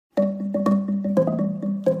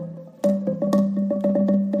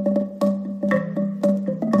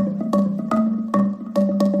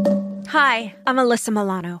Hi, I'm Alyssa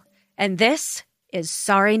Milano, and this is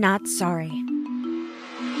Sorry Not Sorry.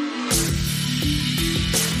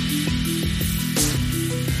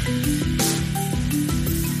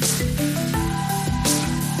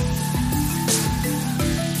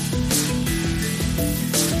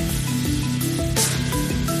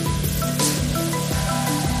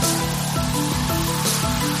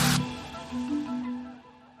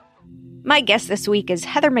 My guest this week is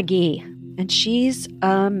Heather McGhee, and she's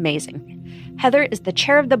amazing. Heather is the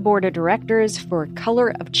chair of the board of directors for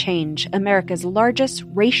Color of Change, America's largest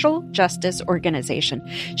racial justice organization.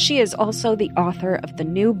 She is also the author of the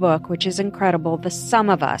new book, which is incredible, The Sum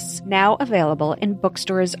of Us, now available in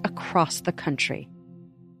bookstores across the country.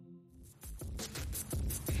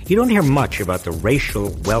 You don't hear much about the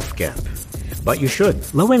racial wealth gap, but you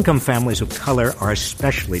should. Low-income families of color are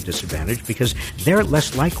especially disadvantaged because they're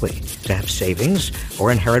less likely to have savings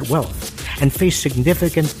or inherit wealth and face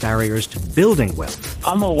significant barriers to building wealth.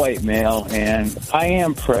 I'm a white male, and I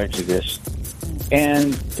am prejudiced.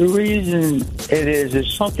 And the reason it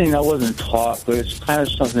is something that wasn't taught, but it's kind of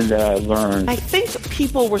something that I learned. I think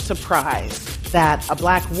people were surprised that a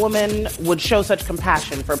black woman would show such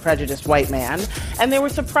compassion for a prejudiced white man, and they were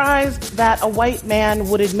surprised that a white man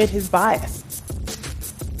would admit his bias.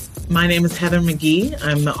 My name is Heather McGhee.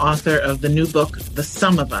 I'm the author of the new book, The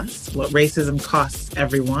Sum of Us, What Racism Costs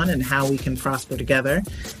Everyone and How We Can Prosper Together.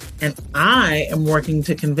 And I am working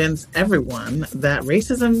to convince everyone that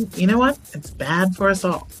racism, you know what? It's bad for us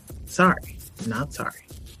all. Sorry, not sorry.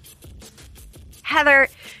 Heather,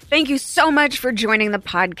 thank you so much for joining the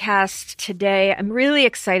podcast today. I'm really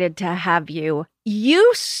excited to have you.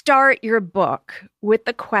 You start your book with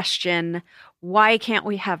the question, why can't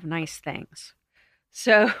we have nice things?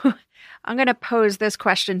 So I'm going to pose this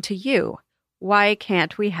question to you. Why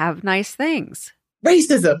can't we have nice things?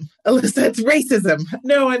 Racism, Alyssa, it's racism.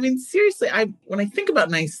 No, I mean, seriously, when I think about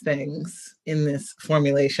nice things in this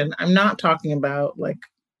formulation, I'm not talking about like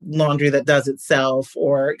laundry that does itself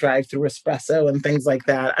or drive-through espresso and things like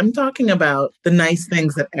that. I'm talking about the nice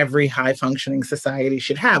things that every high-functioning society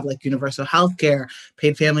should have, like universal health care,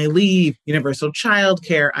 paid family leave, universal child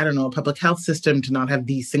care, I don't know, a public health system to not have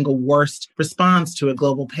the single worst response to a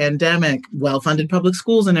global pandemic, well-funded public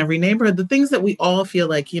schools in every neighborhood, the things that we all feel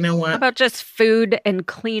like, you know what? How about just food and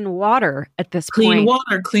clean water at this point? Clean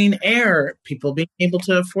water, clean air, people being able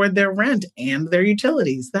to afford their rent and their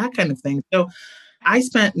utilities, that kind of thing. So I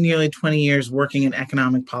spent nearly 20 years working in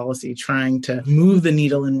economic policy, trying to move the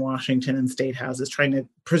needle in Washington and state houses, trying to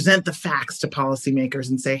present the facts to policymakers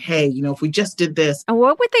and say, hey, you know, if we just did this. And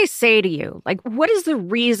what would they say to you? Like, what is the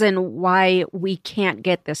reason why we can't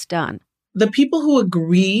get this done? The people who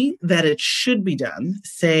agree that it should be done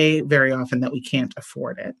say very often that we can't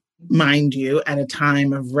afford it. Mind you, at a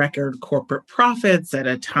time of record corporate profits, at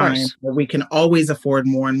a time where we can always afford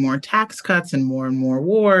more and more tax cuts and more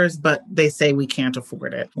wars, but they say we can't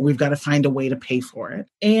afford it. We've got to find a way to pay for it.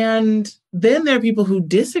 And then there are people who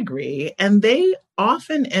disagree, and they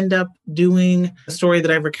often end up doing a story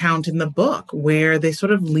that I recount in the book, where they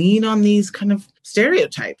sort of lean on these kind of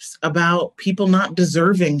stereotypes about people not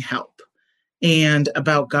deserving help and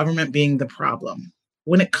about government being the problem.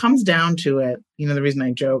 When it comes down to it, you know, the reason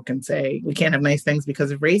I joke and say we can't have nice things because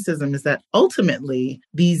of racism is that ultimately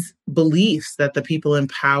these beliefs that the people in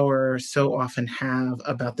power so often have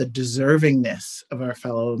about the deservingness of our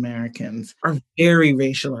fellow Americans are very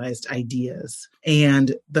racialized ideas.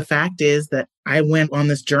 And the fact is that I went on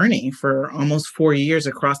this journey for almost 4 years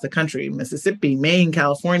across the country, Mississippi, Maine,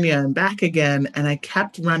 California, and back again. And I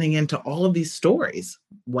kept running into all of these stories,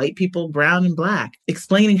 white people, brown and black,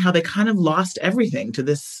 explaining how they kind of lost everything to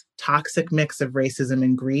this toxic mix of racism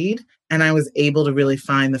and greed. And I was able to really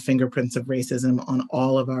find the fingerprints of racism on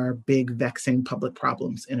all of our big, vexing public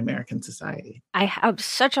problems in American society. I have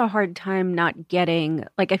such a hard time not getting,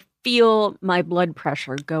 like, I feel my blood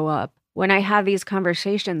pressure go up when I have these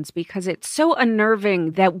conversations because it's so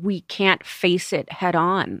unnerving that we can't face it head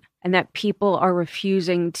on and that people are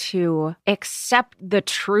refusing to accept the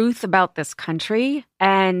truth about this country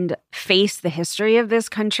and face the history of this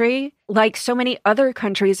country like so many other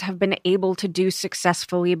countries have been able to do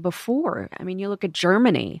successfully before. I mean, you look at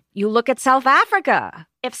Germany, you look at South Africa.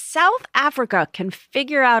 If South Africa can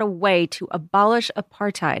figure out a way to abolish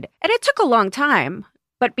apartheid, and it took a long time,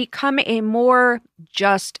 but become a more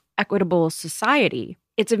just, equitable society,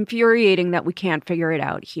 it's infuriating that we can't figure it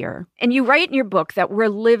out here. And you write in your book that we're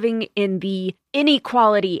living in the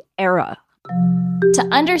inequality era. To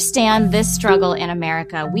understand this struggle in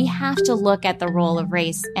America, we have to look at the role of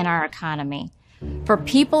race in our economy. For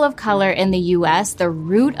people of color in the U.S., the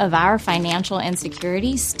root of our financial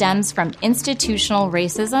insecurity stems from institutional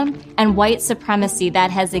racism and white supremacy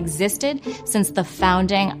that has existed since the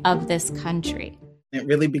founding of this country. It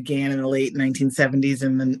really began in the late 1970s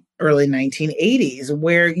and the early 1980s,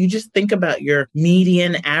 where you just think about your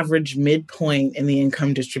median average midpoint in the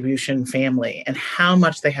income distribution family and how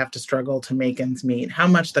much they have to struggle to make ends meet, how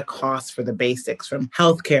much the costs for the basics from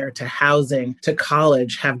healthcare to housing to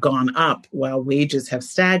college have gone up while wages have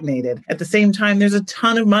stagnated. At the same time, there's a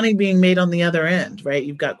ton of money being made on the other end, right?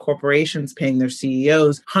 You've got corporations paying their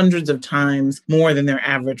CEOs hundreds of times more than their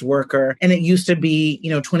average worker. And it used to be,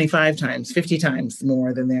 25 times, 50 times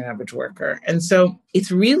more than their average worker. And so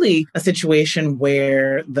it's really a situation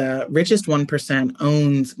where the richest 1%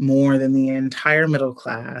 owns more than the entire middle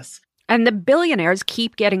class. And the billionaires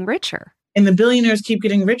keep getting richer. And the billionaires keep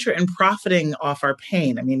getting richer and profiting off our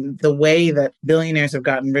pain. I mean, the way that billionaires have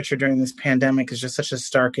gotten richer during this pandemic is just such a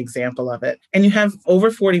stark example of it. And you have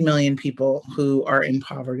over 40 million people who are in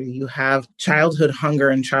poverty. You have childhood hunger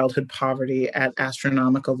and childhood poverty at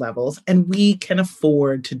astronomical levels, and we can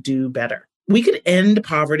afford to do better. We could end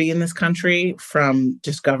poverty in this country from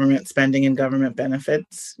just government spending and government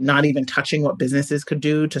benefits, not even touching what businesses could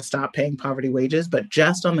do to stop paying poverty wages, but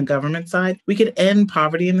just on the government side, we could end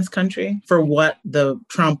poverty in this country for what the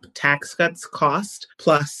Trump tax cuts cost,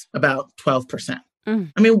 plus about 12%.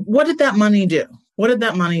 I mean, what did that money do? What did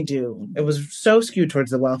that money do? It was so skewed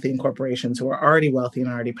towards the wealthy and corporations who are already wealthy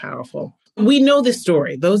and already powerful. We know this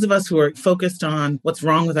story. Those of us who are focused on what's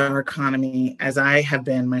wrong with our economy, as I have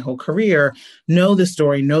been my whole career, know the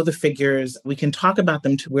story, know the figures. We can talk about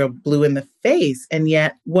them till we're blue in the face. And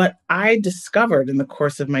yet what I discovered in the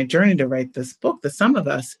course of my journey to write this book, The Sum of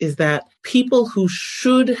Us, is that people who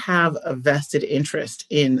should have a vested interest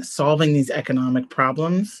in solving these economic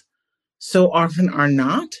problems so often are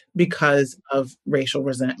not because of racial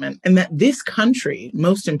resentment. And that this country,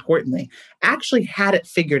 most importantly, actually had it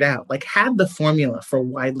figured out, like had the formula for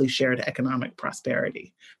widely shared economic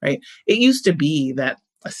prosperity, right? It used to be that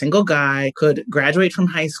a single guy could graduate from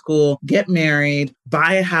high school, get married,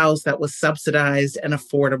 buy a house that was subsidized and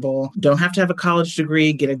affordable, don't have to have a college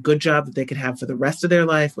degree, get a good job that they could have for the rest of their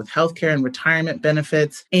life with healthcare and retirement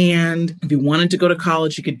benefits. And if you wanted to go to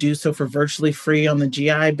college, you could do so for virtually free on the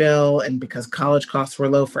GI Bill and because college costs were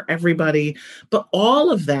low for everybody. But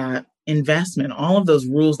all of that investment, all of those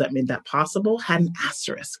rules that made that possible had an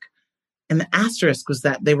asterisk. And the asterisk was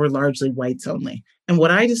that they were largely whites only. And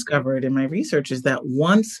what I discovered in my research is that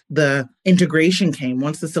once the integration came,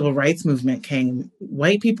 once the civil rights movement came,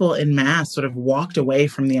 white people en masse sort of walked away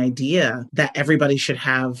from the idea that everybody should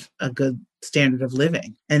have a good standard of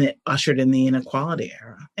living. And it ushered in the inequality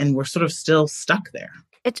era. And we're sort of still stuck there.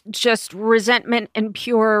 It's just resentment and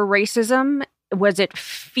pure racism. Was it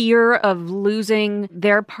fear of losing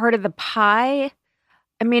their part of the pie?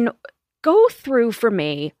 I mean, go through for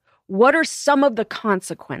me. What are some of the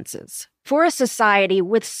consequences for a society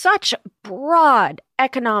with such broad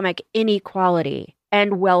economic inequality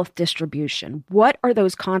and wealth distribution? What are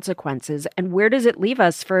those consequences and where does it leave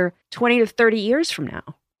us for 20 to 30 years from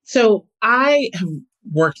now? So I have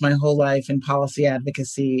worked my whole life in policy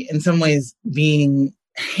advocacy, in some ways being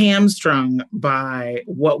hamstrung by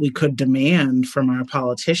what we could demand from our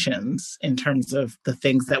politicians in terms of the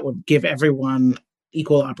things that would give everyone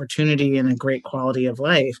equal opportunity and a great quality of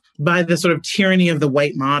life, by the sort of tyranny of the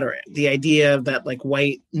white moderate. The idea that like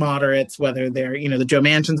white moderates, whether they're, the Joe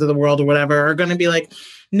Manchins of the world or whatever, are going to be like,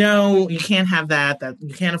 no, you can't have that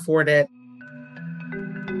you can't afford it.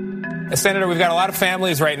 Senator, we've got a lot of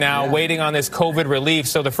families right now waiting on this COVID relief.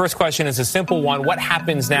 So the first question is a simple one. What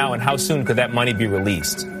happens now and how soon could that money be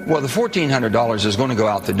released? Well, the $1,400 is going to go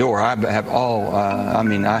out the door. I have all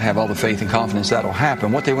the faith and confidence that'll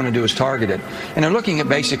happen. What they want to do is target it. And they're looking at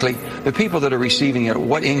basically the people that are receiving it,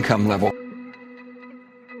 what income level.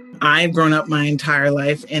 I've grown up my entire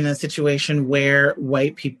life in a situation where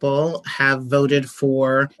white people have voted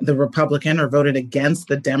for the Republican or voted against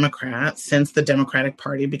the Democrat since the Democratic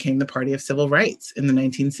Party became the party of civil rights in the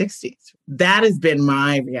 1960s. That has been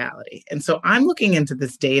my reality. And so I'm looking into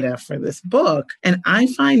this data for this book, and I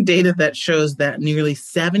find data that shows that nearly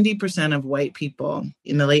 70% of white people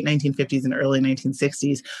in the late 1950s and early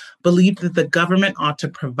 1960s believed that the government ought to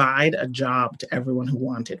provide a job to everyone who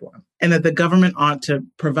wanted one, and that the government ought to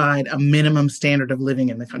provide a minimum standard of living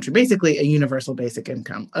in the country, basically a universal basic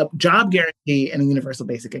income, a job guarantee and a universal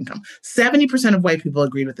basic income. 70% of white people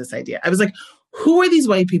agreed with this idea. I was like, who are these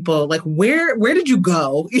white people? Like, where did you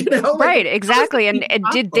go? Right, exactly. And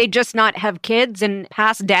did they just not have kids and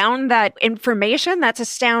pass down that information? That's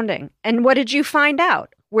astounding. And what did you find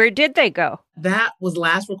out? Where did they go? That was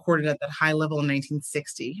last recorded at that high level in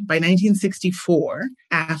 1960. By 1964,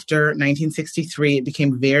 after 1963, it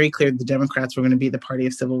became very clear that the Democrats were going to be the party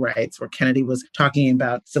of civil rights, where Kennedy was talking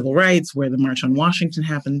about civil rights, where the March on Washington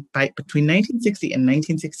happened. Between 1960 and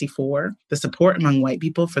 1964, the support among white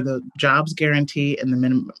people for the jobs guarantee and the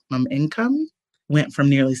minimum income went from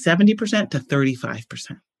nearly 70% to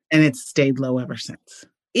 35%. And it's stayed low ever since.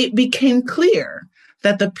 It became clear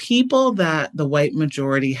that the people that the white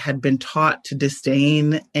majority had been taught to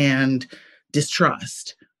disdain and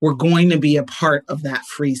distrust were going to be a part of that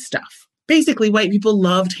free stuff. Basically, white people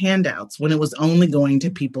loved handouts when it was only going to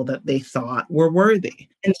people that they thought were worthy.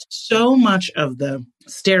 And so much of the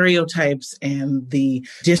stereotypes and the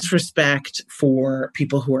disrespect for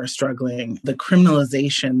people who are struggling, the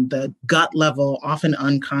criminalization, the gut level, often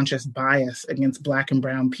unconscious bias against Black and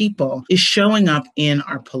brown people is showing up in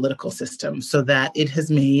our political system, so that it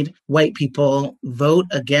has made white people vote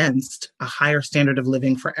against a higher standard of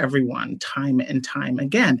living for everyone time and time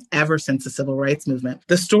again, ever since the civil rights movement.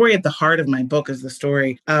 The story at the heart of my book is the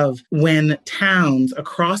story of when towns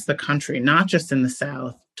across the country, not just in the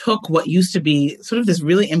South, took what used to be sort of this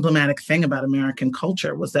really emblematic thing about American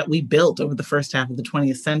culture, was that we built over the first half of the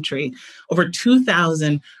 20th century over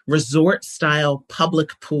 2,000 resort-style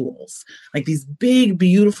public pools, like these big,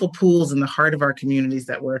 beautiful pools in the heart of our communities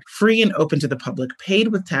that were free and open to the public, paid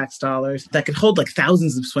with tax dollars, that could hold like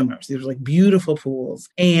thousands of swimmers. These were like beautiful pools.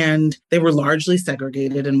 And they were largely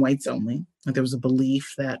segregated and whites only. Like there was a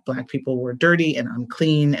belief that Black people were dirty and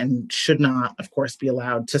unclean and should not, of course, be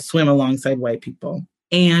allowed to swim alongside white people.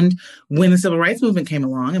 And when the civil rights movement came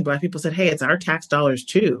along and Black people said, hey, it's our tax dollars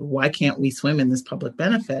too. Why can't we swim in this public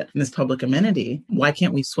benefit, in this public amenity? Why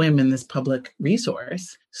can't we swim in this public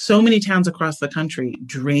resource? So many towns across the country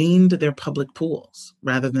drained their public pools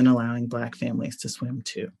rather than allowing Black families to swim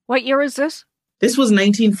too. What year is this? This was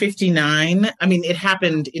 1959. I mean, it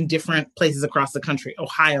happened in different places across the country: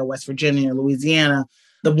 Ohio, West Virginia, Louisiana.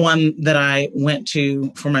 The one that I went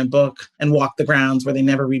to for my book and walked the grounds where they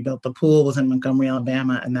never rebuilt the pool was in Montgomery,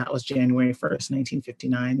 Alabama. And that was January 1st,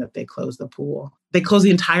 1959, that they closed the pool. They closed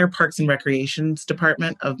the entire Parks and Recreations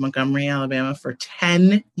Department of Montgomery, Alabama for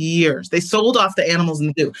 10 years. They sold off the animals in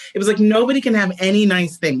the zoo. It was like nobody can have any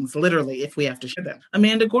nice things, literally, if we have to share them.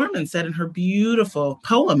 Amanda Gorman said in her beautiful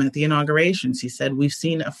poem at the inauguration, she said, "We've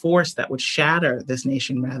seen a force that would shatter this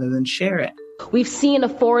nation rather than share it." We've seen a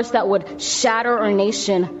force that would shatter our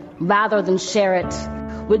nation rather than share it,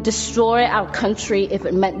 would destroy our country if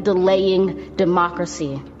it meant delaying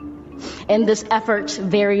democracy. And this effort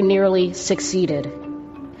very nearly succeeded.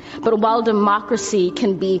 But while democracy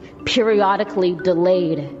can be periodically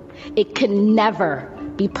delayed, it can never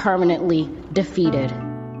be permanently defeated.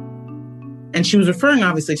 And she was referring,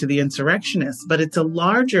 obviously, to the insurrectionists, but it's a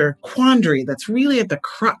larger quandary that's really at the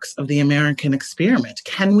crux of the American experiment.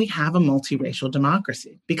 Can we have a multiracial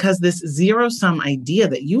democracy? Because this zero-sum idea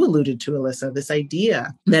that you alluded to, Alyssa, this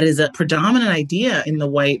idea that is a predominant idea in the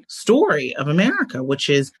white story of America, which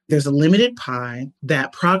is there's a limited pie,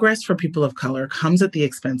 that progress for people of color comes at the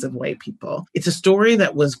expense of white people. It's a story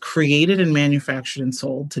that was created and manufactured and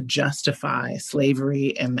sold to justify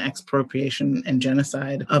slavery and the expropriation and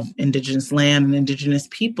genocide of indigenous land and indigenous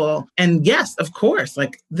people. And yes, of course,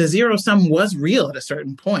 like the zero sum was real at a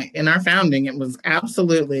certain point. In our founding, it was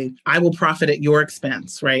absolutely, I will profit at your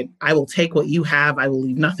expense, right? I will take what you have. I will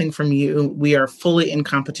leave nothing from you. We are fully in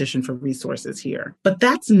competition for resources here. But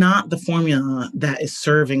that's not the formula that is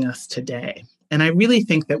serving us today. And I really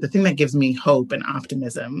think that the thing that gives me hope and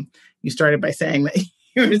optimism, you started by saying that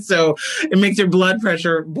so it makes your blood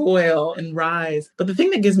pressure boil and rise. But the thing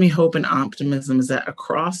that gives me hope and optimism is that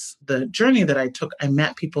across the journey that I took, I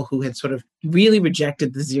met people who had sort of really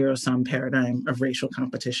rejected the zero-sum paradigm of racial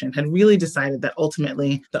competition, had really decided that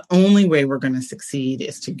ultimately the only way we're going to succeed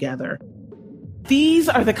is together. These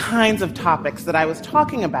are the kinds of topics that I was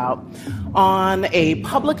talking about on a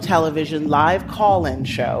public television live call-in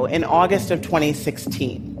show in August of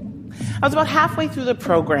 2016. I was about halfway through the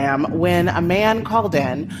program when a man called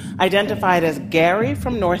in, identified as Gary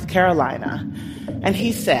from North Carolina, and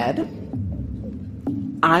he said,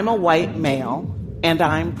 "I'm a white male and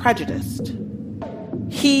I'm prejudiced."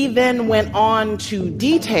 He then went on to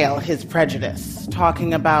detail his prejudice,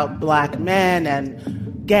 talking about Black men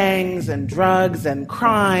and gangs and drugs and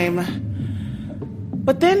crime.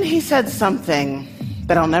 But then he said something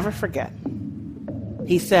that I'll never forget.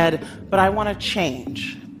 He said, "But I want to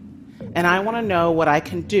change. And I want to know what I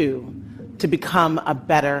can do to become a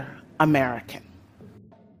better American."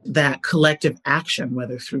 That collective action,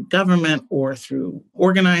 whether through government or through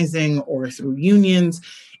organizing or through unions,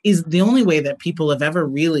 is the only way that people have ever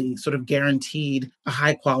really sort of guaranteed a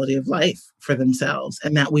high quality of life for themselves,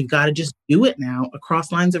 and that we've got to just do it now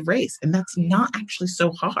across lines of race. And that's not actually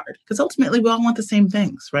so hard, because ultimately we all want the same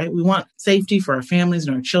things, right? We want safety for our families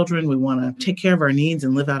and our children. We want to take care of our needs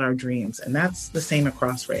and live out our dreams. And that's the same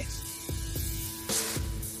across race.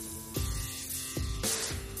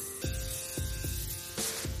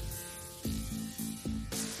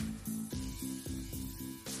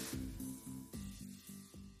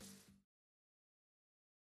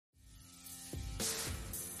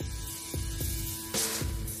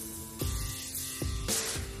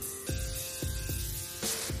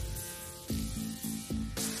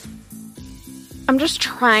 I'm just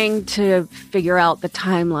trying to figure out the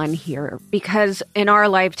timeline here, because in our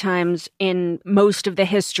lifetimes, in most of the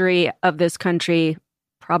history of this country,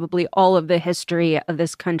 probably all of the history of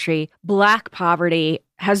this country, Black poverty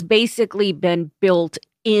has basically been built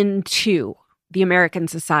into the American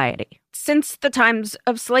society since the times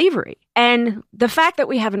of slavery. And the fact that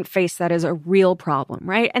we haven't faced that is a real problem,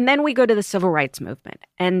 right? And then we go to the civil rights movement,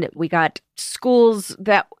 and we got schools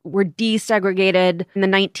that were desegregated in the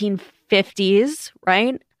 1950s,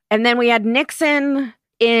 right? And then we had Nixon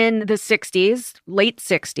in the 60s, late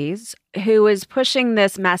 60s, who was pushing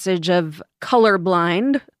this message of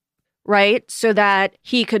colorblind, right? So that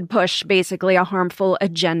he could push basically a harmful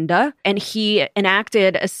agenda. And he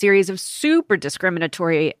enacted a series of super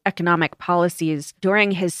discriminatory economic policies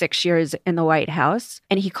during his 6 years in the White House.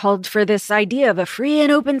 And he called for this idea of a free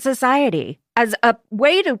and open society as a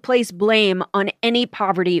way to place blame on any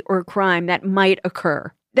poverty or crime that might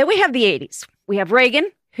occur. Then we have the 80s. We have Reagan,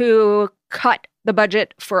 who cut the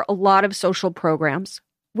budget for a lot of social programs,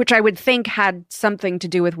 which I would think had something to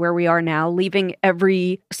do with where we are now, leaving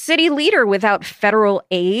every city leader without federal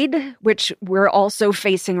aid, which we're also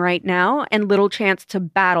facing right now, and little chance to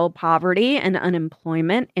battle poverty and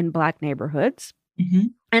unemployment in Black neighborhoods. Mm-hmm.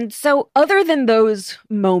 And so other than those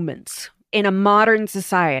moments in a modern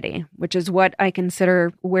society, which is what I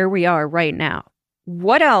consider where we are right now,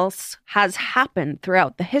 what else has happened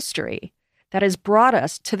throughout the history that has brought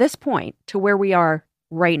us to this point, to where we are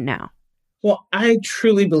right now? Well, I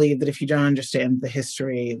truly believe that if you don't understand the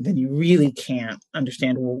history, then you really can't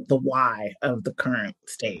understand the why of the current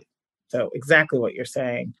state. So exactly what you're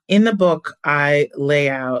saying. In the book, I lay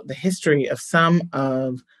out the history of some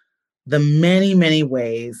of the many, many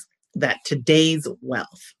ways that today's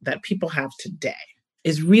wealth that people have today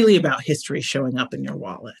is really about history showing up in your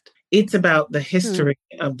wallet. It's about the history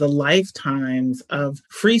of the lifetimes of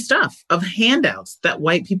free stuff, of handouts that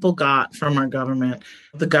white people got from our government.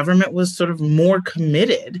 The government was sort of more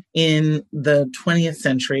committed in the 20th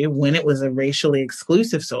century, when it was a racially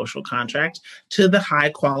exclusive social contract, to the high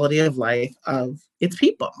quality of life of its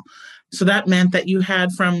people. So that meant that you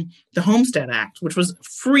had from the Homestead Act, which was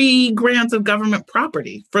free grants of government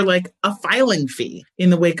property for like a filing fee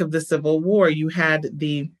in the wake of the Civil War. You had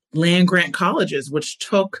the land grant colleges, which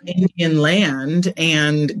took Indian land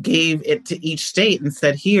and gave it to each state and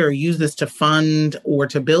said, here, use this to fund or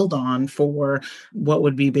to build on for what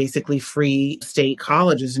would be basically free state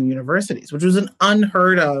colleges and universities, which was an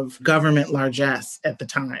unheard of government largesse at the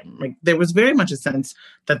time. Like, there was very much a sense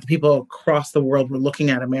that the people across the world were looking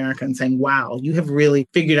at America and saying, wow, you have really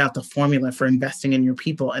figured out the formula for investing in your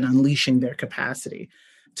people and unleashing their capacity.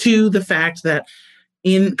 To the fact that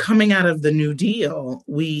in coming out of the New Deal,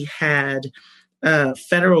 we had a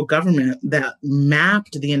federal government that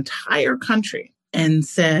mapped the entire country and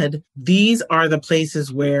said, these are the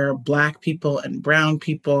places where Black people and brown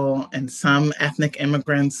people and some ethnic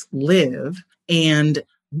immigrants live, and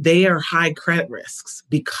they are high credit risks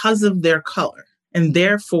because of their color. And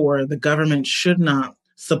therefore, the government should not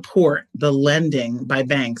support the lending by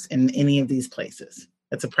banks in any of these places.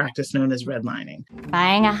 It's a practice known as redlining.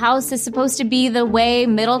 Buying a house is supposed to be the way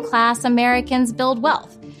middle-class Americans build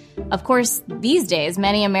wealth. Of course, these days,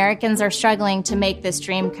 many Americans are struggling to make this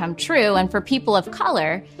dream come true, and for people of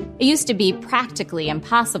color, it used to be practically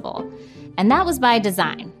impossible. And that was by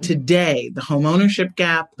design. Today, the home ownership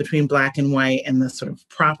gap between Black and white and the sort of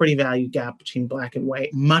property value gap between Black and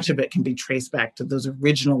white, much of it can be traced back to those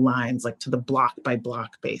original lines, like to the block by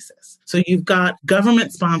block basis. So you've got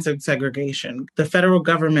government-sponsored segregation. The federal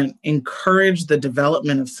government encouraged the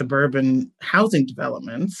development of suburban housing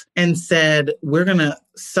developments and said, we're going to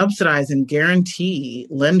subsidize and guarantee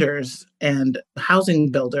lenders and housing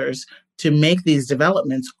builders to make these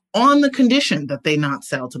developments on the condition that they not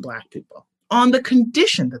sell to Black people, on the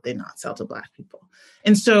condition that they not sell to Black people.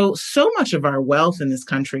 And so much of our wealth in this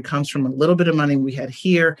country comes from a little bit of money we had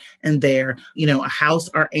here and there. You know, a house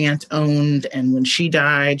our aunt owned, and when she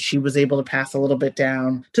died, she was able to pass a little bit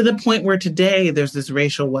down, to the point where today there's this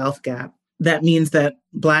racial wealth gap. That means that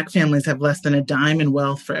Black families have less than a dime in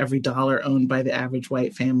wealth for every dollar owned by the average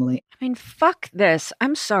white family. I mean, fuck this.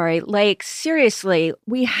 I'm sorry. Like, seriously,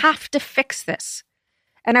 we have to fix this.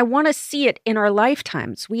 And I want to see it in our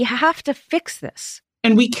lifetimes. We have to fix this.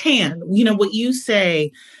 And we can. You know, what you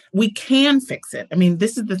say, we can fix it. I mean,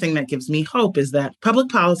 this is the thing that gives me hope, is that public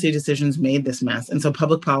policy decisions made this mess. And so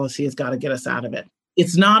public policy has got to get us out of it.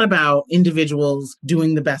 It's not about individuals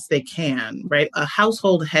doing the best they can, right? A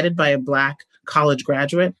household headed by a Black college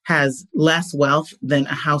graduate has less wealth than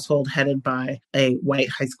a household headed by a white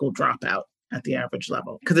high school dropout at the average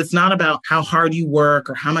level. Because it's not about how hard you work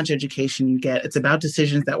or how much education you get. It's about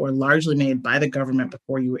decisions that were largely made by the government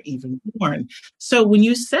before you were even born. So when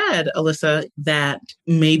you said, Alyssa, that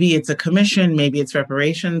maybe it's a commission, maybe it's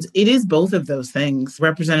reparations, it is both of those things.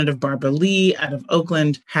 Representative Barbara Lee out of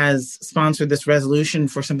Oakland has sponsored this resolution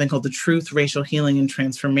for something called the Truth, Racial Healing and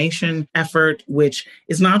Transformation effort, which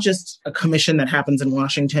is not just a commission that happens in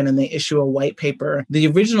Washington and they issue a white paper. The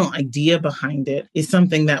original idea behind it is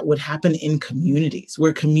something that would happen in communities,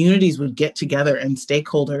 where communities would get together and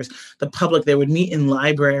stakeholders, the public, they would meet in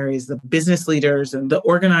libraries, the business leaders and the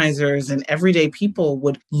organizers and everyday people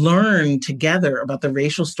would learn together about the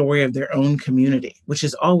racial story of their own community, which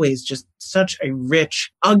is always just such a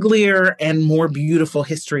rich, uglier and more beautiful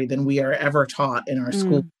history than we are ever taught in our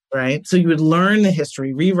school. Right? So you would learn the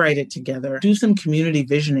history, rewrite it together, do some community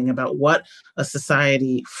visioning about what a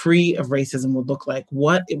society free of racism would look like,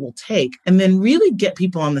 what it will take, and then really get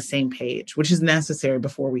people on the same page, which is necessary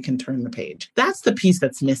before we can turn the page. That's the piece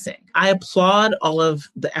that's missing. I applaud all of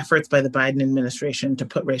the efforts by the Biden administration to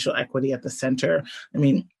put racial equity at the center. I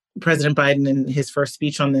mean, President Biden, in his first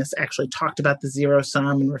speech on this, actually talked about the zero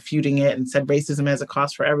sum and refuting it and said racism has a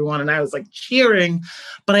cost for everyone. And I was like cheering.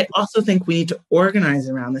 But I also think we need to organize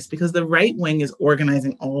around this, because the right wing is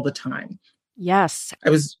organizing all the time. Yes. I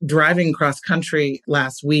was driving cross country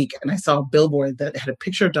last week and I saw a billboard that had a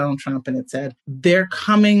picture of Donald Trump and it said, "They're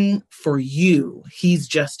coming for you. He's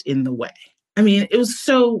just in the way." I mean, it was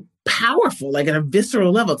so powerful, like at a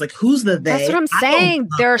visceral level. It's like, who's the they? That's what I'm saying.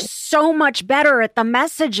 They're so much better at the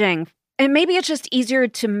messaging. And maybe it's just easier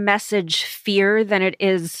to message fear than it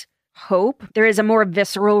is hope. There is a more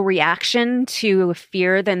visceral reaction to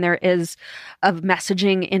fear than there is of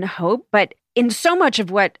messaging in hope. But in so much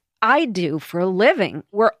of what I do for a living,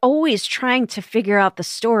 we're always trying to figure out the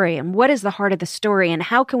story and what is the heart of the story and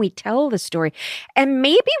how can we tell the story. And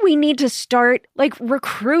maybe we need to start like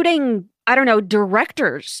recruiting, I don't know,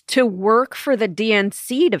 directors to work for the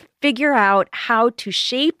DNC to figure out how to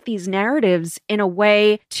shape these narratives in a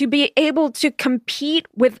way to be able to compete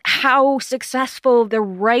with how successful the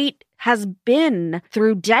right has been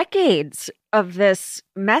through decades of this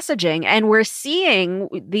messaging. And we're seeing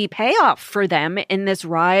the payoff for them in this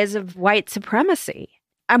rise of white supremacy.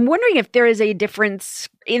 I'm wondering if there is a difference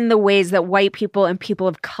in the ways that white people and people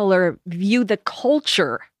of color view the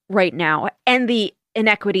culture right now and the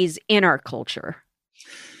inequities in our culture.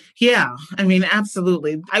 Yeah, I mean,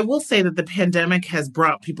 absolutely. I will say that the pandemic has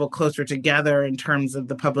brought people closer together in terms of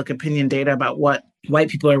the public opinion data about what white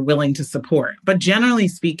people are willing to support. But generally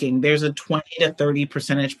speaking, there's a 20 to 30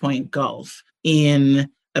 percentage point gulf in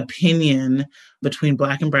opinion between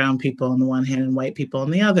Black and brown people on the one hand and white people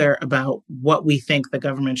on the other about what we think the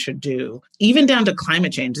government should do, even down to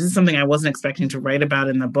climate change. This is something I wasn't expecting to write about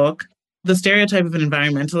in the book. The stereotype of an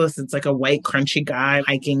environmentalist, it's like a white, crunchy guy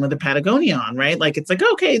hiking with a Patagonia on, right? Like, it's like,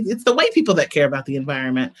 okay, it's the white people that care about the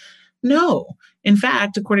environment. No. In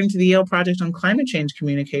fact, according to the Yale Project on Climate Change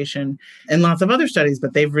Communication and lots of other studies,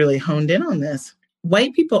 but they've really honed in on this,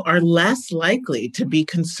 white people are less likely to be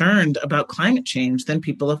concerned about climate change than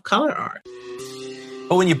people of color are.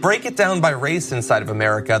 But when you break it down by race inside of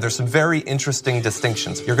America, there's some very interesting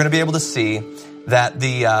distinctions. You're going to be able to see that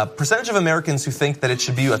the percentage of Americans who think that it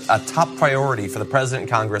should be a top priority for the president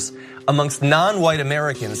and Congress amongst non-white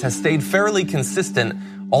Americans has stayed fairly consistent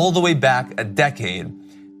all the way back a decade.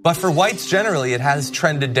 But for whites generally, it has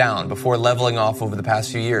trended down before leveling off over the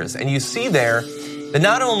past few years. And you see there that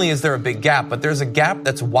not only is there a big gap, but there's a gap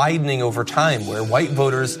that's widening over time where white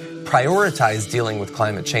voters prioritize dealing with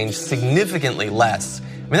climate change significantly less.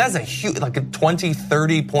 I mean, that's a huge, like a 20,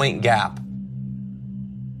 30 point gap.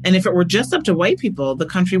 And if it were just up to white people, the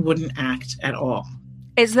country wouldn't act at all.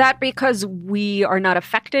 Is that because we are not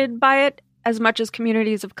affected by it as much as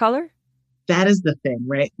communities of color? that is the thing,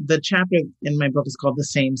 right? The chapter in my book is called The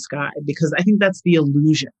Same Sky, because I think that's the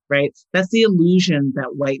illusion, right? That's the illusion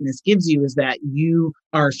that whiteness gives you, is that you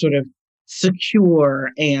are sort of secure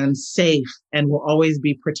and safe and will always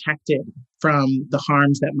be protected from the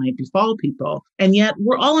harms that might befall people. And yet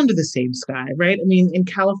we're all under the same sky, right? I mean, in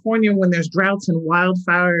California, when there's droughts and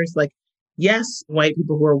wildfires, like, yes, white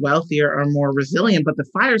people who are wealthier are more resilient, but the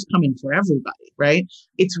fire's coming for everybody, right?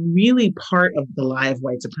 It's really part of the lie of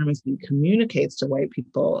white supremacy communicates to white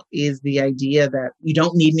people is the idea that you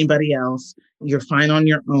don't need anybody else, you're fine on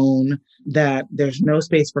your own, that there's no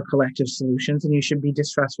space for collective solutions, and you should be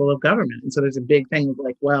distrustful of government. And so there's a big thing of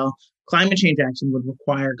like, well, climate change action would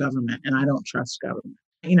require government, and I don't trust government.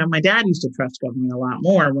 You know, my dad used to trust government a lot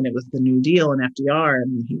more when it was the New Deal and FDR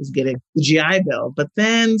and he was getting the GI Bill. But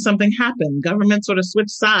then something happened. Government sort of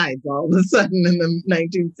switched sides all of a sudden in the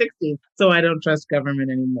 1960s. So I don't trust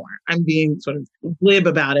government anymore. I'm being sort of glib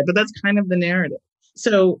about it, but that's kind of the narrative.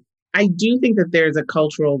 So I do think that there's a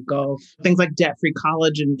cultural gulf. Things like debt-free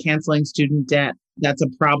college and canceling student debt. That's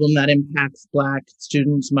a problem that impacts Black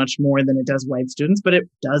students much more than it does white students, but it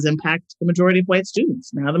does impact the majority of white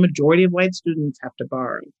students. Now, the majority of white students have to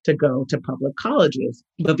borrow to go to public colleges.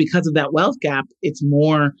 But because of that wealth gap, it's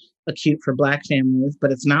more acute for Black families,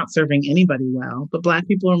 but it's not serving anybody well. But Black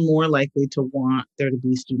people are more likely to want there to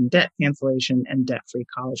be student debt cancellation and debt-free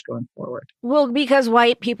college going forward. Well, because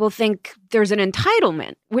white people think there's an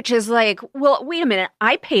entitlement, which is like, well, wait a minute,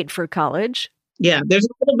 I paid for college. Yeah, there's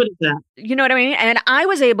a little bit of that. You know what I mean? And I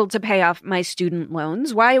was able to pay off my student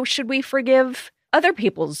loans. Why should we forgive other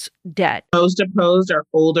people's debt? Most opposed are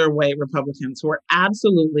older white Republicans who are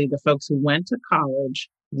absolutely the folks who went to college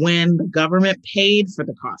when the government paid for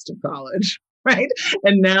the cost of college, right?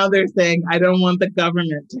 And now they're saying, I don't want the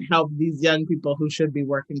government to help these young people who should be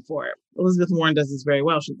working for it. Elizabeth Warren does this very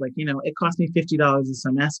well. She's like, you know, it cost me $50 a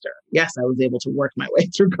semester. Yes, I was able to work my way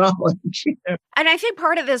through college. And I think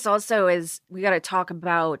part of this also is we got to talk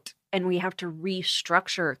about, and we have to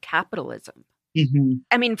restructure capitalism. Mm-hmm.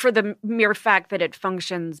 I mean, for the mere fact that it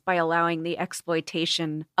functions by allowing the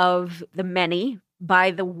exploitation of the many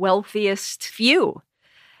by the wealthiest few.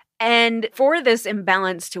 And for this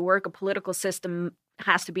imbalance to work, a political system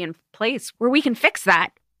has to be in place where we can fix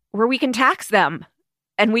that, where we can tax them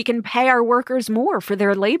and we can pay our workers more for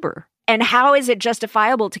their labor. And how is it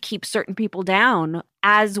justifiable to keep certain people down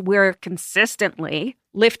as we're consistently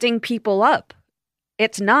lifting people up?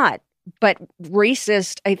 It's not. But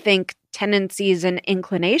racist, I think, tendencies and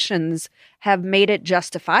inclinations have made it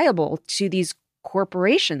justifiable to these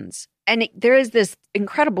corporations. And there is this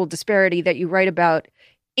incredible disparity that you write about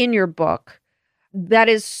in your book that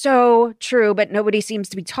is so true, but nobody seems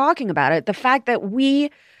to be talking about it. The fact that we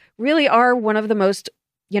really are one of the most,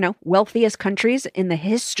 wealthiest countries in the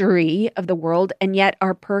history of the world, and yet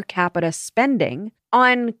our per capita spending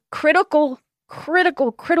on critical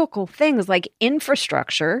things like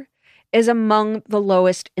infrastructure is among the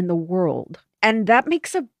lowest in the world. And that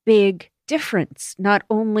makes a big difference, not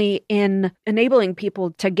only in enabling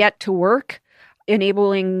people to get to work,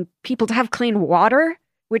 enabling people to have clean water,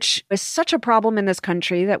 which is such a problem in this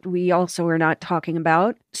country that we also are not talking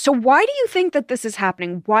about. So why do you think that this is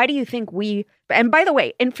happening? Why do you think and by the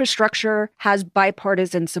way, infrastructure has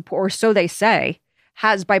bipartisan support, or so they say,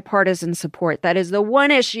 has bipartisan support. That is the one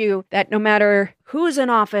issue that no matter who's in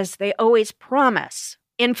office, they always promise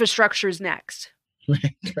infrastructure's next.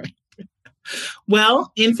 Right.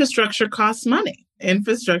 Well, infrastructure costs money.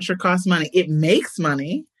 It makes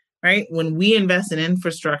money. Right? When we invest in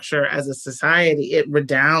infrastructure as a society, it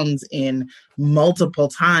redounds in multiple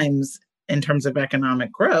times in terms of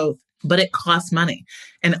economic growth, but it costs money.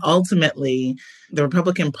 And ultimately, the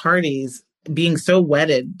Republican parties being so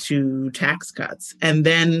wedded to tax cuts, and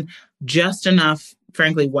then just enough,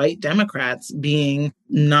 frankly, white Democrats being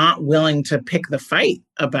not willing to pick the fight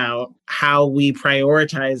about how we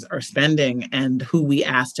prioritize our spending and who we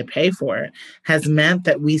ask to pay for it, has meant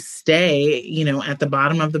that we stay, at the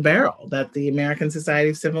bottom of the barrel, that the American Society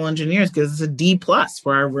of Civil Engineers gives us a D+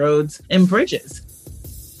 for our roads and bridges.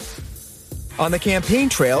 On the campaign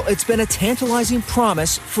trail, it's been a tantalizing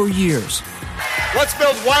promise for years. Let's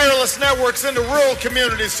build wireless networks into rural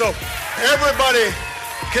communities so everybody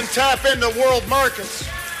can tap into world markets.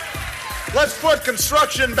 Let's put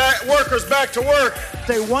construction workers back to work.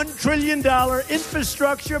 A $1 trillion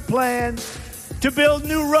infrastructure plan to build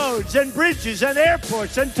new roads and bridges and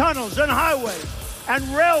airports and tunnels and highways and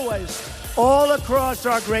railways all across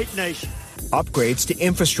our great nation. Upgrades to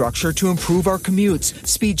infrastructure to improve our commutes,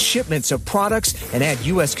 speed shipments of products, and add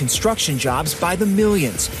U.S. construction jobs by the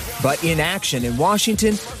millions. But inaction in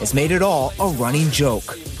Washington has made it all a running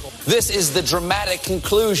joke. This is the dramatic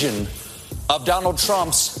conclusion of Donald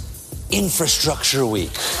Trump's Infrastructure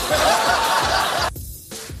Week.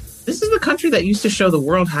 This is the country that used to show the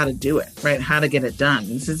world how to do it, right? How to get it done.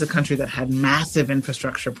 This is a country that had massive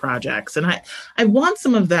infrastructure projects. And I want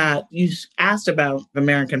some of that. You asked about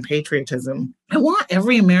American patriotism. I want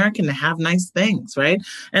every American to have nice things, right?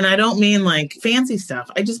 And I don't mean like fancy stuff.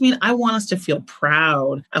 I just mean I want us to feel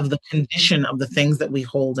proud of the condition of the things that we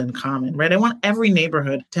hold in common, right? I want every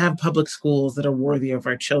neighborhood to have public schools that are worthy of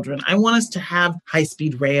our children. I want us to have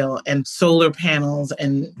high-speed rail and solar panels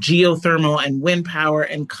and geothermal and wind power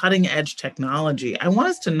and cutting-edge technology. I want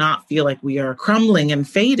us to not feel like we are crumbling and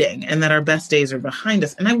fading and that our best days are behind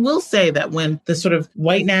us. And I will say that when the sort of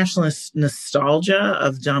white nationalist nostalgia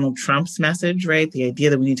of Donald Trump's message, right, the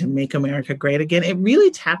idea that we need to make America great again, it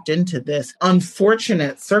really tapped into this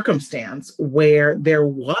unfortunate circumstance where there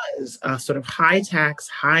was a sort of high tax,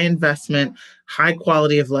 high investment, high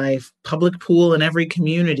quality of life, public pool in every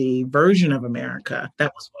community version of America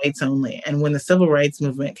that was whites only. And when the civil rights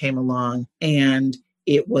movement came along and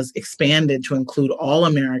it was expanded to include all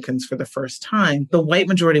Americans for the first time, the white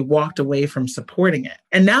majority walked away from supporting it.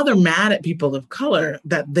 And now they're mad at people of color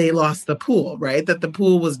that they lost the pool, right? That the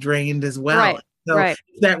pool was drained as well. Right. So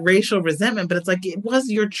that racial resentment, but it's like, it was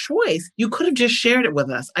your choice. You could have just shared it with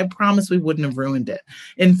us. I promise we wouldn't have ruined it.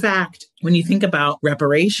 In fact, when you think about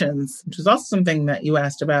reparations, which is also something that you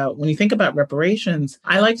asked about, when you think about reparations,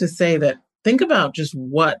 I like to say that think about just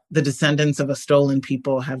what the descendants of a stolen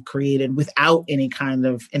people have created without any kind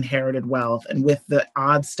of inherited wealth and with the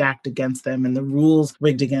odds stacked against them and the rules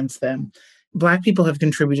rigged against them. Black people have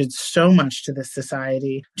contributed so much to this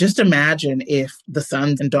society. Just imagine if the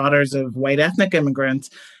sons and daughters of white ethnic immigrants,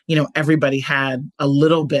 everybody had a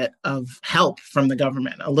little bit of help from the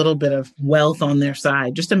government, a little bit of wealth on their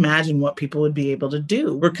side. Just imagine what people would be able to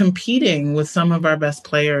do. We're competing with some of our best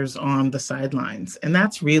players on the sidelines. And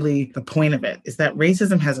that's really the point of it, is that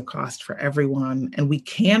racism has a cost for everyone and we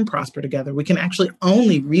can prosper together. We can actually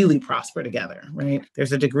only really prosper together, right?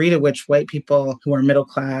 There's a degree to which white people who are middle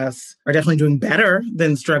class are definitely doing better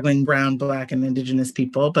than struggling brown, Black, and Indigenous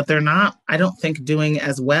people, but they're not, I don't think, doing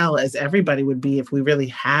as well as everybody would be if we really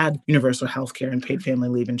had universal health care and paid family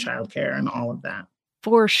leave and childcare and all of that.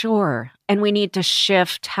 For sure. And we need to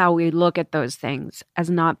shift how we look at those things as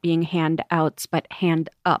not being handouts, but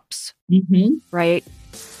hand-ups, right?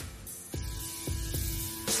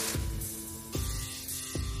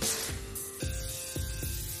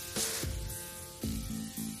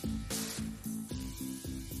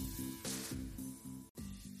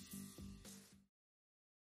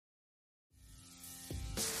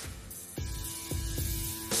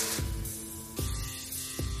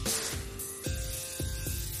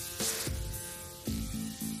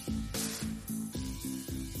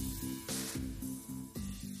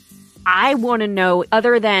 I want to know,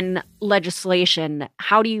 other than legislation,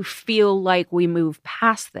 how do you feel like we move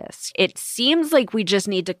past this? It seems like we just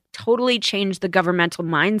need to totally change the governmental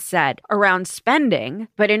mindset around spending.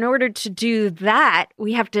 But in order to do that,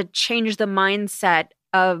 we have to change the mindset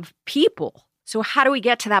of people. So how do we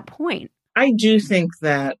get to that point? I do think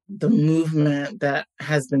that the movement that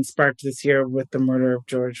has been sparked this year with the murder of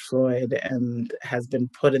George Floyd and has been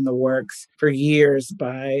put in the works for years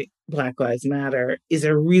by Black Lives Matter is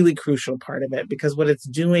a really crucial part of it, because what it's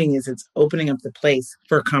doing is it's opening up the place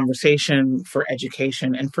for conversation, for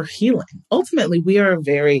education, and for healing. Ultimately, we are a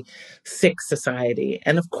very sick society.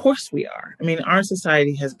 And of course we are. I mean, our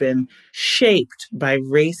society has been shaped by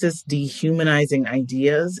racist, dehumanizing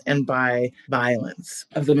ideas and by violence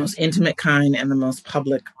of the most intimate kind and the most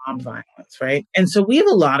public mob violence, right? And so we have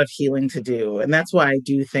a lot of healing to do. And that's why I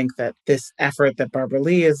do think that this effort that Barbara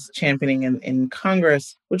Lee is championing in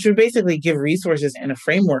Congress, which would basically give resources and a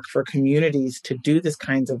framework for communities to do this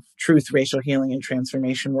kinds of truth, racial healing, and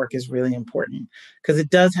transformation work, is really important, because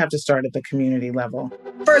it does have to start at the community level.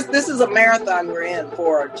 First, this is a marathon we're in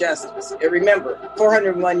for justice. And remember,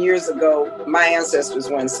 401 years ago, my ancestors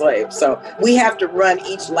were enslaved. So we have to run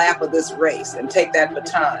each lap of this race and take that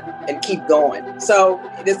baton and keep going. So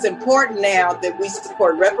it's important now that we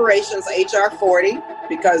support reparations, H.R. 40,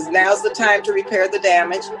 because now's the time to repair the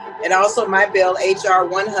damage. And also my bill, H.R.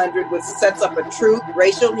 100, which sets up a Truth,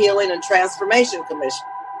 Racial Healing, and Transformation Commission.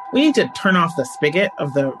 We need to turn off the spigot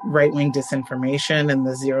of the right-wing disinformation and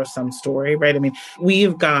the zero-sum story, right? I mean,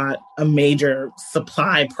 we've got a major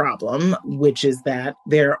supply problem, which is that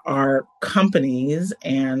there are companies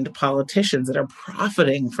and politicians that are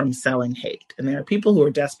profiting from selling hate. And there are people who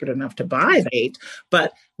are desperate enough to buy hate,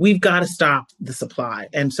 but we've got to stop the supply.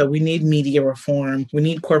 And so we need media reform. We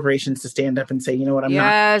need corporations to stand up and say, you know what, I'm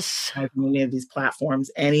not having any of these platforms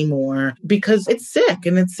anymore, because it's sick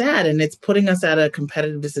and it's sad and it's putting us at a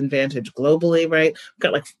competitive disadvantage globally, right? We've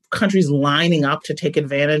got like countries lining up to take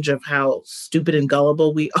advantage of how stupid and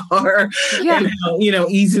gullible we are and how,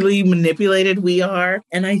 easily manipulated we are.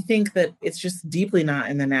 And I think that it's just deeply not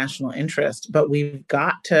in the national interest, but we've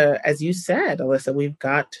got to, as you said, Alyssa, we've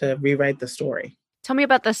got to rewrite the story. Tell me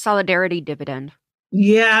about the solidarity dividend.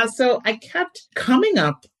 Yeah, so I kept coming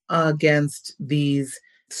up against these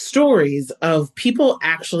stories of people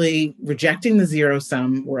actually rejecting the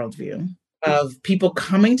zero-sum worldview, of people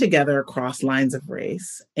coming together across lines of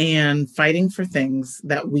race and fighting for things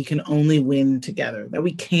that we can only win together, that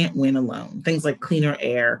we can't win alone. Things like cleaner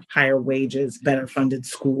air, higher wages, better funded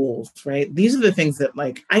schools, right? These are the things that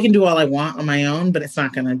I can do all I want on my own, but it's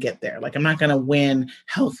not going to get there. I'm not going to win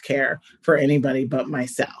healthcare for anybody but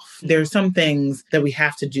myself. There are some things that we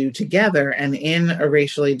have to do together. And in a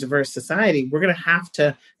racially diverse society, we're going to have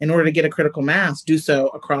to, in order to get a critical mass, do so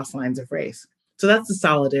across lines of race. So that's the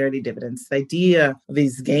solidarity dividends, the idea of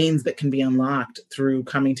these gains that can be unlocked through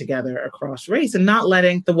coming together across race and not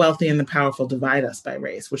letting the wealthy and the powerful divide us by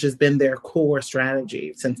race, which has been their core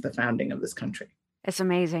strategy since the founding of this country. It's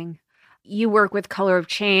amazing. You work with Color of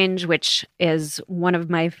Change, which is one of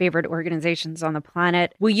my favorite organizations on the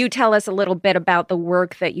planet. Will you tell us a little bit about the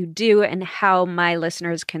work that you do and how my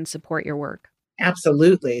listeners can support your work?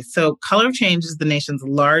 Absolutely. So Color of Change is the nation's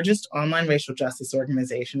largest online racial justice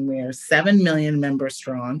organization. We are 7 million members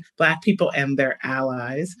strong, Black people and their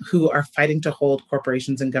allies who are fighting to hold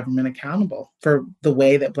corporations and government accountable for the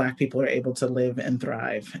way that Black people are able to live and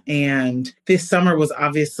thrive. And this summer was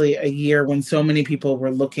obviously a year when so many people were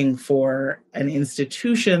looking for an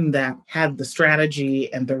institution that had the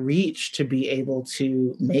strategy and the reach to be able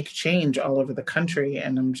to make change all over the country.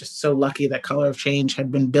 And I'm just so lucky that Color of Change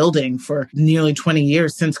had been building for nearly 20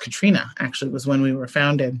 years since Katrina actually was when we were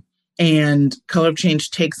founded. And Color of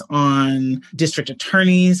Change takes on district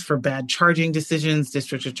attorneys for bad charging decisions,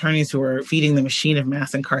 district attorneys who are feeding the machine of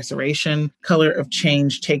mass incarceration. Color of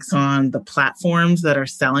Change takes on the platforms that are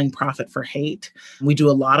selling profit for hate. We do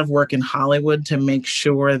a lot of work in Hollywood to make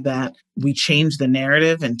sure that we change the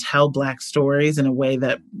narrative and tell Black stories in a way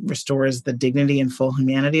that restores the dignity and full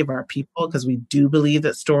humanity of our people, because we do believe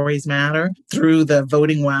that stories matter. Through the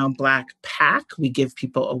Voting While Black PAC, we give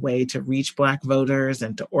people a way to reach Black voters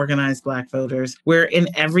and to organize Black voters. We're in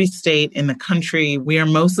every state in the country. We are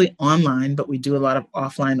mostly online, but we do a lot of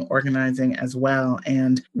offline organizing as well.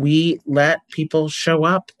 And we let people show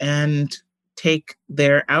up and take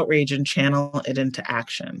their outrage and channel it into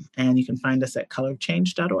action. And you can find us at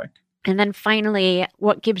colorofchange.org. And then finally,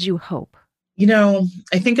 what gives you hope?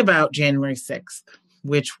 I think about January 6th,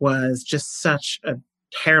 which was just such a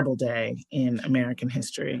terrible day in American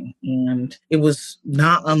history. And it was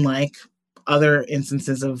not unlike other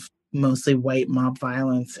instances of mostly white mob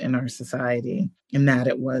violence in our society, in that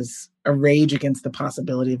it was a rage against the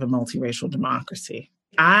possibility of a multiracial democracy.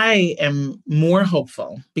 I am more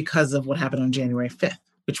hopeful because of what happened on January 5th,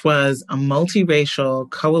 which was a multiracial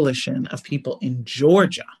coalition of people in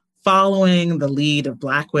Georgia following the lead of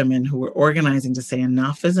Black women who were organizing to say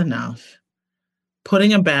enough is enough,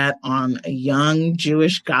 putting a bet on a young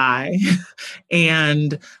Jewish guy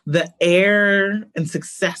and the heir and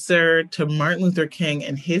successor to Martin Luther King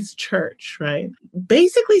and his church, right?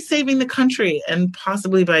 Basically saving the country and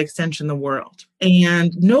possibly by extension the world.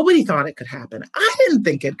 And nobody thought it could happen. I didn't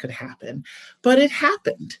think it could happen, but it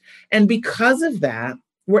happened. And because of that,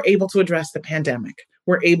 we're able to address the pandemic.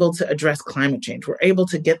 We're able to address climate change. We're able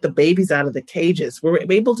to get the babies out of the cages. We're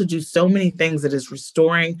able to do so many things that is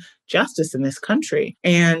restoring justice in this country.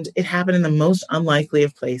 And it happened in the most unlikely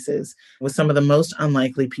of places with some of the most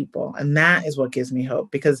unlikely people. And that is what gives me hope,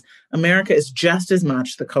 because America is just as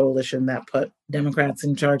much the coalition that put Democrats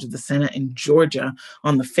in charge of the Senate in Georgia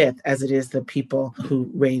on the 5th as it is the people who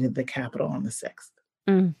raided the Capitol on the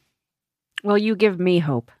 6th. Well, you give me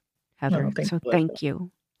hope, Heather. So thank you.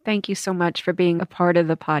 Thank you so much for being a part of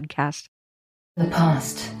the podcast. The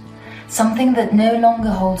past, something that no longer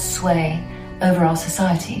holds sway over our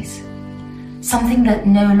societies, something that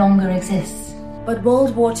no longer exists. But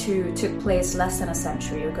World War II took place less than a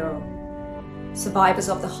century ago. Survivors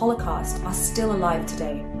of the Holocaust are still alive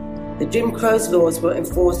today. The Jim Crow's laws were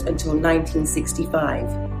enforced until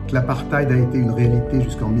 1965. L'apartheid a été une réalité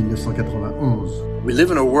jusqu'en 1991. We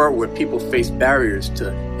live in a world where people face barriers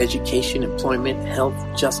to education, employment, health,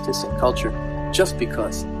 justice, and culture just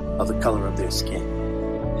because of the color of their skin.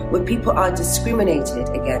 Where people are discriminated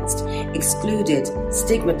against, excluded,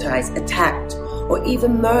 stigmatized, attacked, or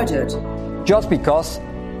even murdered. Just because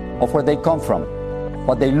of where they come from,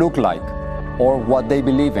 what they look like, or what they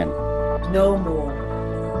believe in. No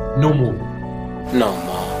more. No more. No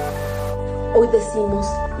more. Hoy decimos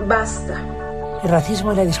basta. El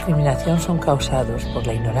racismo y la discriminación son causados por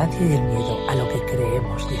la ignorancia y el miedo a lo que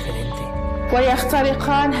creemos diferente.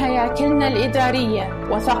 ويخترقان هياكلنا الإدارية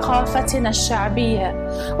وثقافتنا الشعبية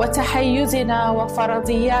وتحيزنا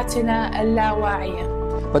وفرضياتنا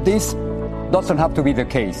اللاواعية. But this doesn't have to be the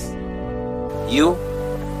case. You,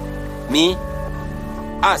 me,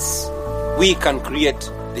 us, we can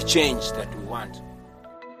create the change that we want.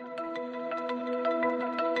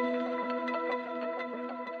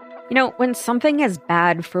 You know, when something is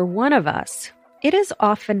bad for one of us, it is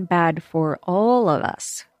often bad for all of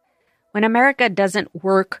us. When America doesn't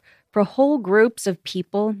work for whole groups of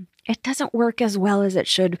people, it doesn't work as well as it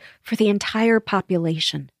should for the entire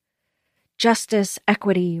population. Justice,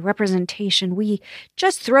 equity, representation, we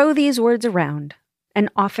just throw these words around and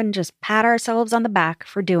often just pat ourselves on the back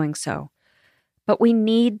for doing so. But we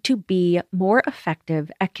need to be more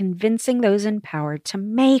effective at convincing those in power to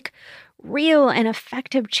make real and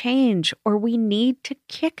effective change, or we need to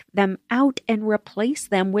kick them out and replace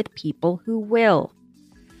them with people who will.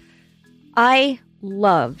 I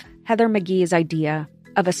love Heather McGhee's idea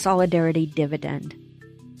of a solidarity dividend.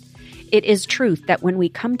 It is truth that when we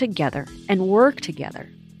come together and work together,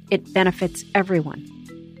 it benefits everyone.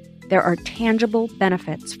 There are tangible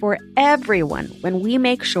benefits for everyone when we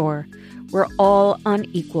make sure we're all on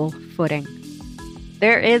equal footing.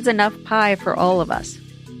 There is enough pie for all of us.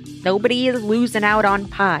 Nobody is losing out on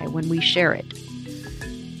pie when we share it.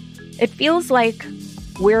 It feels like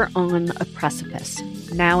we're on a precipice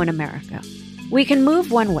now in America. We can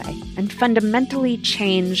move one way and fundamentally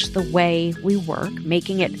change the way we work,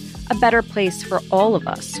 making it a better place for all of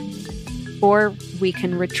us. Or we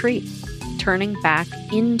can retreat, turning back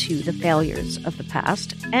into the failures of the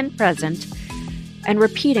past and present and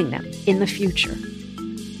repeating them in the future.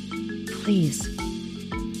 Please,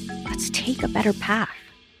 let's take a better path.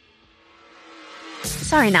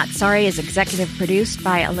 Sorry Not Sorry is executive produced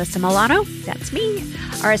by Alyssa Milano. That's me.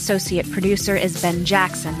 Our associate producer is Ben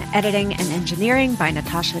Jackson. Editing and engineering by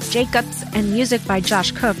Natasha Jacobs. And music by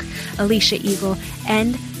Josh Cook, Alicia Eagle,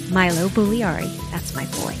 and Milo Bugliari. That's my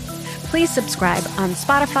boy. Please subscribe on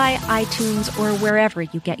Spotify, iTunes, or wherever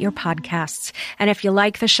you get your podcasts. And if you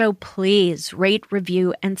like the show, please rate,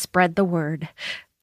 review, and spread the word.